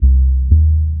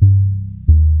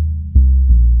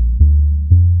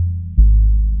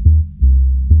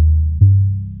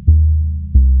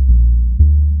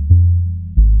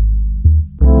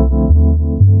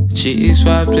Cheese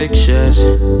for pictures.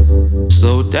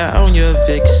 Slow down your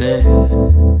vixen.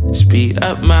 Speed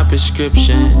up my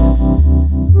prescription.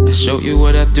 I show you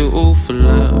what I do for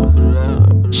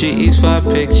love. Cheese for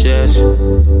pictures.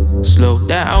 Slow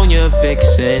down your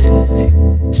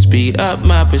vixen. Speed up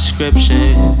my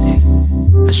prescription.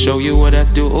 I show you what I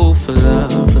do for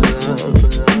love.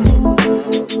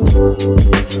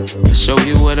 I show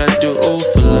you what I do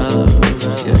for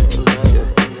love. Yeah.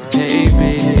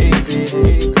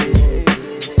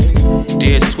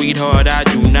 Dear sweetheart, I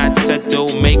do not settle.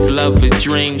 Make love a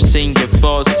dream, sing your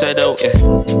falsetto, yeah.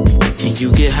 And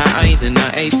you get high in the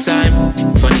nighttime.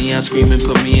 Funny how screaming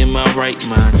put me in my right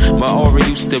mind. My aura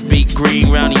used to be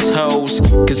green round these hoes,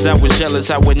 cause I was jealous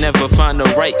I would never find the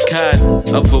right kind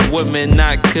of a woman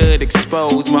I could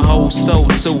expose my whole soul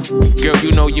to. Girl,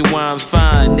 you know you why I'm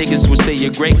fine. Niggas would say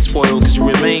you're great spoiled, cause you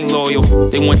remain loyal.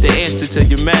 They want the answer till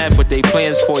you're mad, but they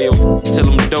plans for you. Tell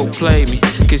them don't play me,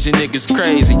 cause your niggas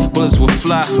crazy. Bullets will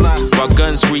fly, while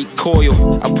guns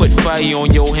recoil. I put fire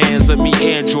on your hands, let me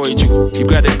android you. You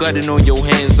got a glutton on your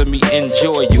hands, let me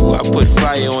enjoy you. I put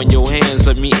fire on your hands,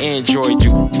 let me android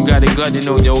you. You got a glutton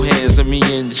on your hands, let me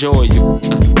enjoy you.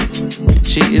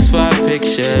 Cheating for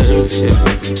pictures, yeah.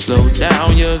 Slow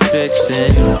down your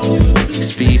vixen.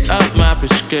 Speed up my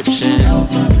prescription.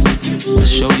 I'll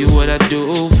show you what I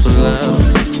do for love.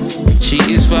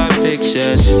 Cheating for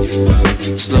pictures.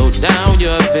 Slow down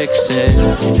your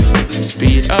vixen.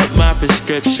 Speed up my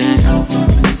prescription.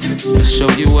 I'll show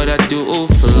you what I do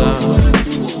for love.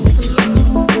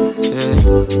 Yeah.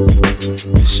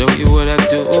 I'll show you what I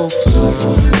do for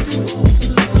love.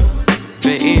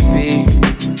 Baby.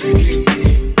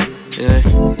 Yeah.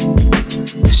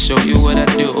 I'll show you what I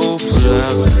do for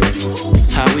love.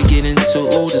 How we get into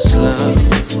this love.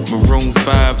 Maroon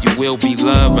 5, you will be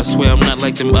loved. I swear I'm not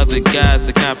like them other guys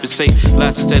that compensate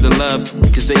lots instead of love,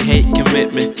 cause they hate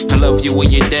commitment. I love you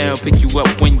when you're down, pick you up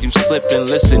when you slippin'.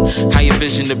 Listen, how you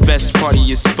vision the best part of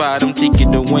your spot. I'm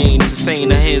thinking the Wayne, it's insane,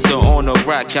 the hands are on a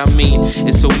rock. I mean,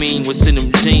 it's so mean what's in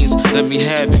them jeans, let me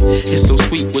have it. It's so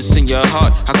sweet what's in your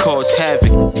heart, I cause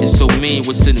havoc. It's so mean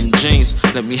what's in them jeans,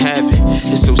 let me have it.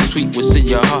 It's so sweet what's in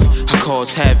your heart, I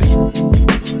cause havoc.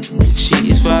 She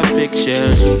is for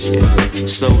pictures, yeah.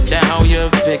 Slow down your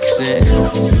vixen.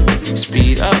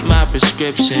 Speed up my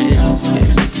prescription, yeah.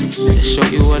 And show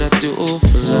you what I do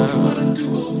for love,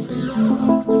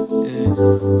 yeah.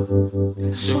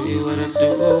 Show you what I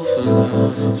do for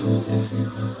love,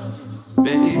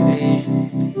 baby,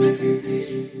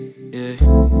 yeah.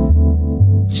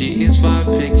 She is for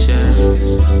pictures.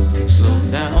 Slow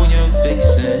down your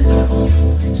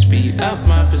vixen. Speed up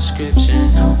my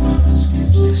prescription.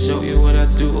 I'll show you what I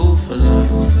do for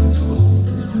love.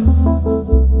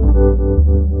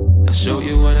 I'll show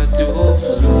you what I do for love.